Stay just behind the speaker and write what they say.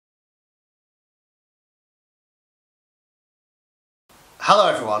Hello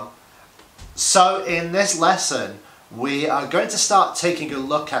everyone. So in this lesson we are going to start taking a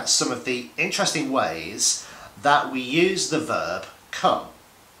look at some of the interesting ways that we use the verb come.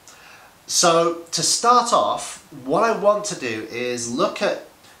 So to start off, what I want to do is look at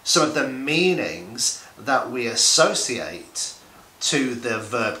some of the meanings that we associate to the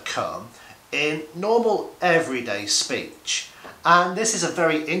verb come in normal everyday speech. And this is a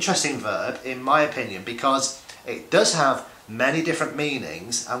very interesting verb in my opinion because it does have many different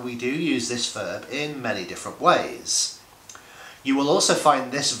meanings and we do use this verb in many different ways. You will also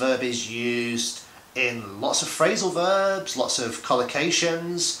find this verb is used in lots of phrasal verbs, lots of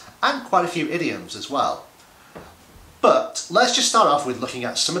collocations and quite a few idioms as well. But let's just start off with looking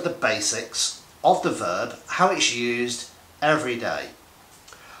at some of the basics of the verb, how it's used every day.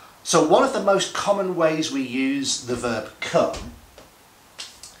 So one of the most common ways we use the verb come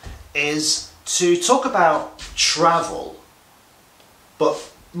is to talk about travel,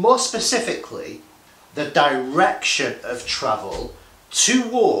 but more specifically the direction of travel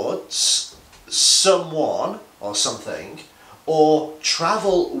towards someone or something, or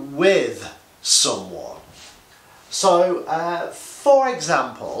travel with someone. So for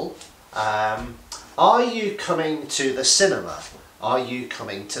example, are you coming to the cinema? Are you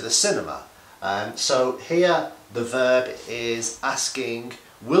coming to the cinema? So here the verb is asking,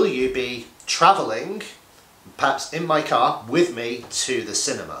 will you be travelling, perhaps in my car, with me to the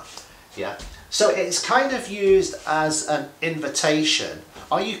cinema? Yeah. So it's kind of used as an invitation.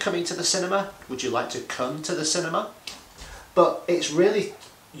 Are you coming to the cinema? Would you like to come to the cinema? But it's really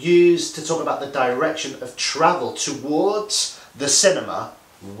used to talk about the direction of travel towards the cinema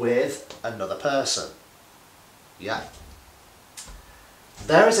with another person. Yeah.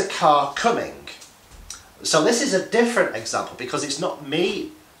 There is a car coming. So this is a different example because it's not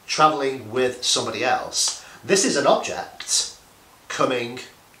me travelling with somebody else. This is an object coming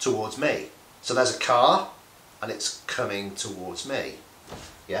towards me. So there's a car and it's coming towards me.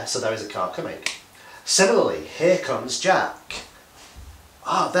 Yeah, so there is a car coming. Similarly, here comes Jack.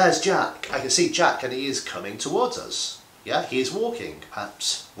 Ah, there's Jack. I can see Jack and he is coming towards us. Yeah, he is walking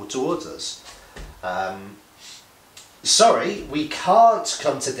perhaps towards us. Sorry, we can't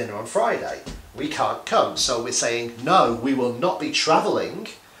come to dinner on Friday. We can't come. So we're saying, no, we will not be travelling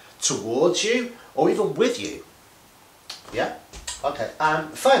towards you or even with you. Yeah? Okay. And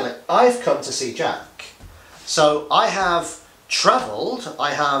finally, I've come to see Jack. So I have travelled,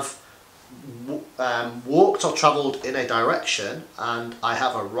 I have walked or travelled in a direction and I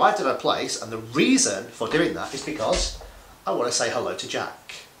have arrived at a place, and the reason for doing that is because I want to say hello to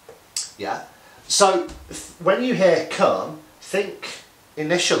Jack. Yeah? So when you hear come, think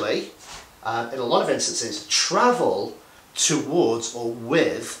initially, in a lot of instances, travel towards or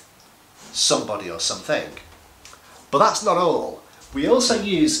with somebody or something. But that's not all. We also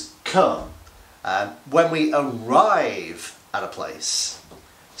use come when we arrive at a place.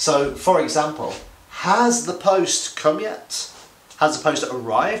 So for example, has the post come yet? Has the post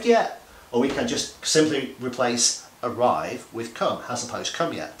arrived yet? Or we can just simply replace arrive with come. Has the post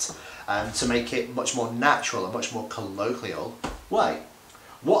come yet? To make it much more natural, a much more colloquial way.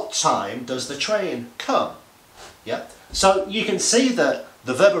 What time does the train come? Yeah. So you can see that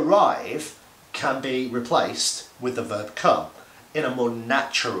the verb arrive can be replaced with the verb come in a more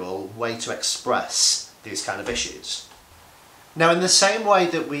natural way to express these kind of issues. Now, in the same way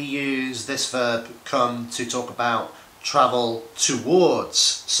that we use this verb come to talk about travel towards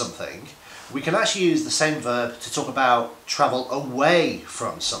something, we can actually use the same verb to talk about travel away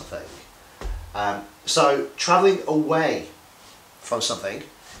from something. So travelling away from something,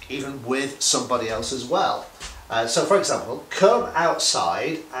 even with somebody else as well. So for example, come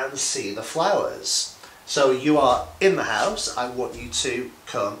outside and see the flowers. So you are in the house, I want you to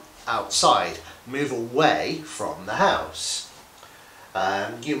come outside, move away from the house.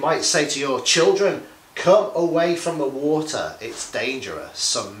 You might say to your children, come away from the water, it's dangerous,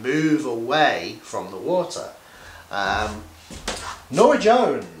 so move away from the water. Norah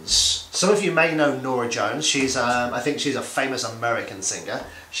Jones. Some of you may know Norah Jones. She's, I think she's a famous American singer.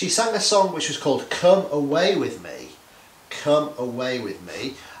 She sang a song which was called Come Away With Me. Come Away With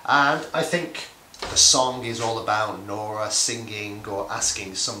Me. And I think the song is all about Norah singing or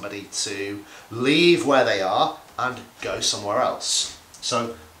asking somebody to leave where they are and go somewhere else.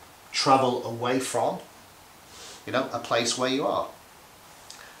 So travel away from, you know, a place where you are.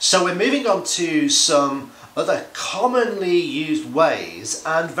 So we're moving on to some other commonly used ways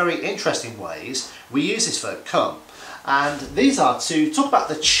and very interesting ways we use this verb come. And these are to talk about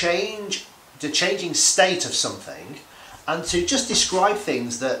the changing state of something and to just describe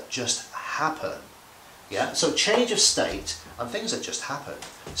things that just happen. Yeah, so change of state and things that just happen.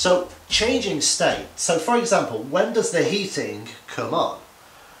 So changing state. So for example, when does the heating come on?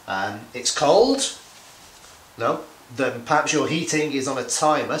 It's cold. No. Then perhaps your heating is on a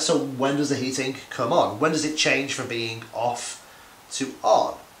timer. So when does the heating come on? When does it change from being off to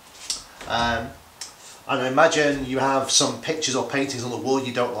on? And I imagine you have some pictures or paintings on the wall,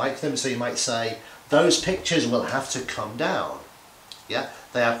 you don't like them, so you might say, those pictures will have to come down. Yeah,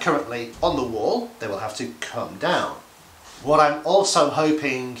 they are currently on the wall, they will have to come down. What I'm also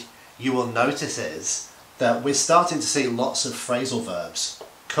hoping you will notice is that we're starting to see lots of phrasal verbs.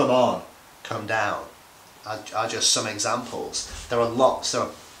 Come on, come down, are just some examples. There are lots, there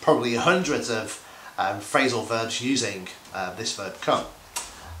are probably hundreds of phrasal verbs using this verb come.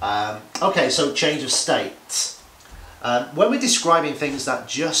 Okay, so change of state. When we're describing things that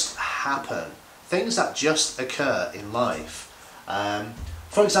just happen, things that just occur in life.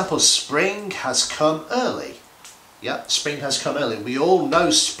 For example, spring has come early. Yeah, spring has come early. We all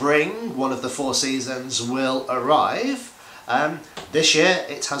know spring, one of the 4 seasons, will arrive. This year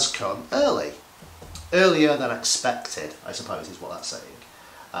it has come early. Earlier than expected, I suppose, is what that's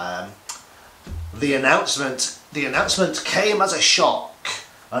saying. The announcement came as a shock.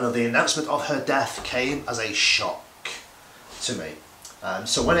 I know the announcement of her death came as a shock to me.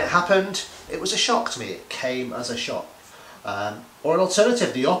 So when it happened, it was a shock to me. It came as a shock. Or an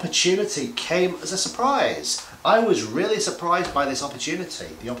alternative, the opportunity came as a surprise. I was really surprised by this opportunity.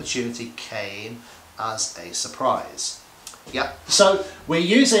 The opportunity came as a surprise. Yeah, so we're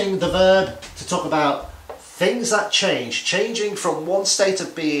using the verb to talk about things that change, changing from one state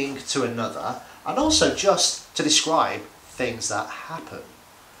of being to another, and also just to describe things that happen.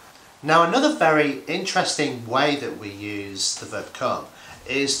 Now, another very interesting way that we use the verb come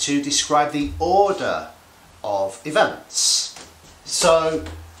is to describe the order of events. So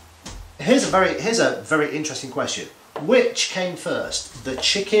here's a very interesting question. Which came first, the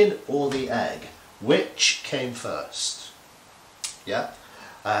chicken or the egg? Which came first? Yeah,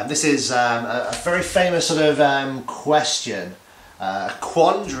 this is a very famous sort of question, a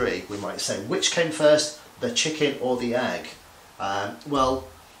quandary, we might say. Which came first, the chicken or the egg? Well,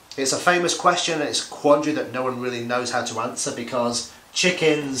 it's a famous question, and it's a quandary that no one really knows how to answer, because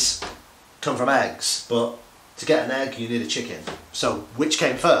chickens come from eggs, but to get an egg you need a chicken. So which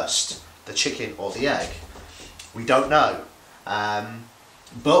came first, the chicken or the egg? We don't know.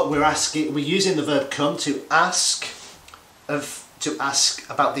 But we're using the verb come to ask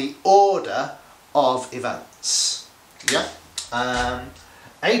about the order of events. Yeah.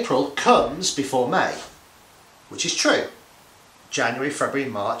 April comes before May, which is true. January, February,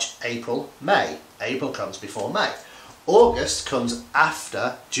 March, April, May. April comes before May. August comes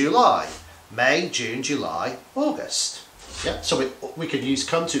after July. May, June, July, August. Yeah. So we could use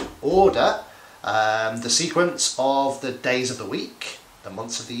come to order the sequence of the days of the week, the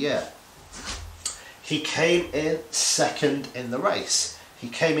months of the year. He came in second in the race. He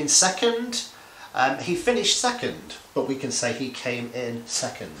came in second. He finished second, but we can say he came in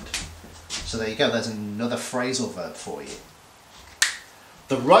second. So there you go, there's another phrasal verb for you.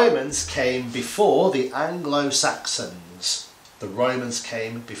 The Romans came before the Anglo-Saxons. The Romans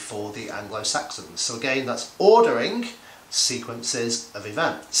came before the Anglo-Saxons. So again, that's ordering sequences of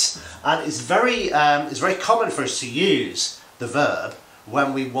events. And it's very common for us to use the verb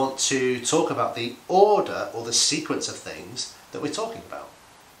when we want to talk about the order or the sequence of things that we're talking about.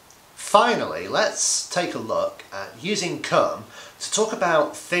 Finally, let's take a look at using come to talk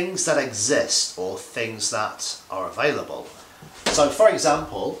about things that exist or things that are available. So for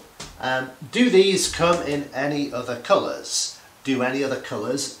example, do these come in any other colours? Do any other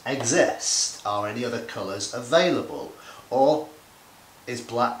colours exist? Are any other colours available? Or is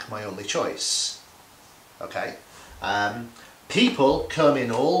black my only choice? Okay. People come in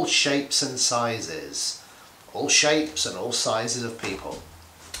all shapes and sizes. All shapes and all sizes of people.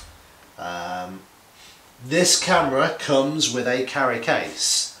 This camera comes with a carry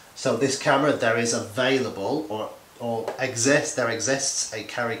case. So this camera, there is available there exists a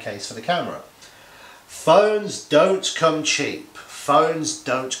carry case for the camera. Phones don't come cheap. Phones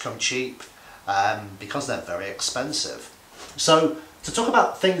don't come cheap because they're very expensive. So to talk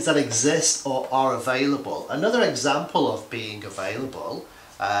about things that exist or are available, another example of being available,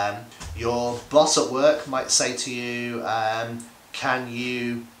 your boss at work might say to you, can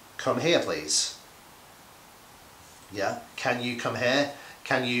you come here please? Yeah, can you come here?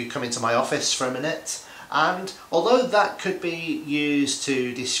 Can you come into my office for a minute? And although that could be used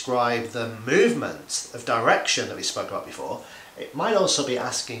to describe the movement of direction that we spoke about before, it might also be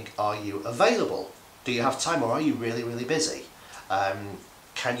asking, are you available? Do you have time, or are you really, really busy?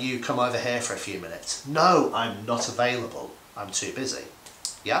 Can you come over here for a few minutes? No, I'm not available. I'm too busy.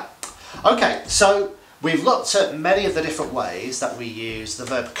 Yeah? Okay, so we've looked at many of the different ways that we use the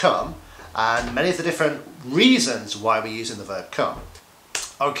verb come and many of the different reasons why we're using the verb come.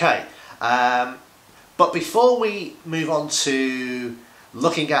 Okay, but before we move on to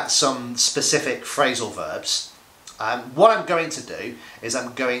looking at some specific phrasal verbs, what I'm going to do is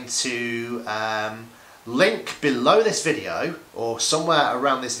I'm going to link below this video, or somewhere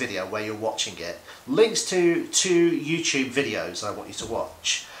around this video where you're watching it, links to two YouTube videos I want you to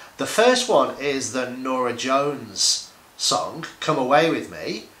watch. The first one is the Norah Jones song, Come Away With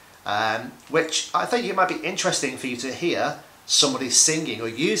Me, which I think it might be interesting for you to hear somebody singing or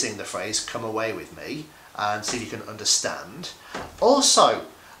using the phrase come away with me and see if you can understand. Also,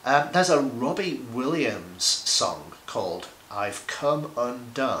 there's a Robbie Williams song called I've Come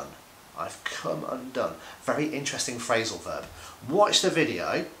Undone. I've come undone. Very interesting phrasal verb. Watch the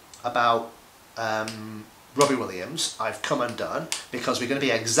video about Robbie Williams, I've come undone, because we're going to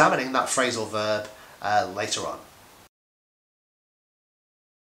be examining that phrasal verb later on.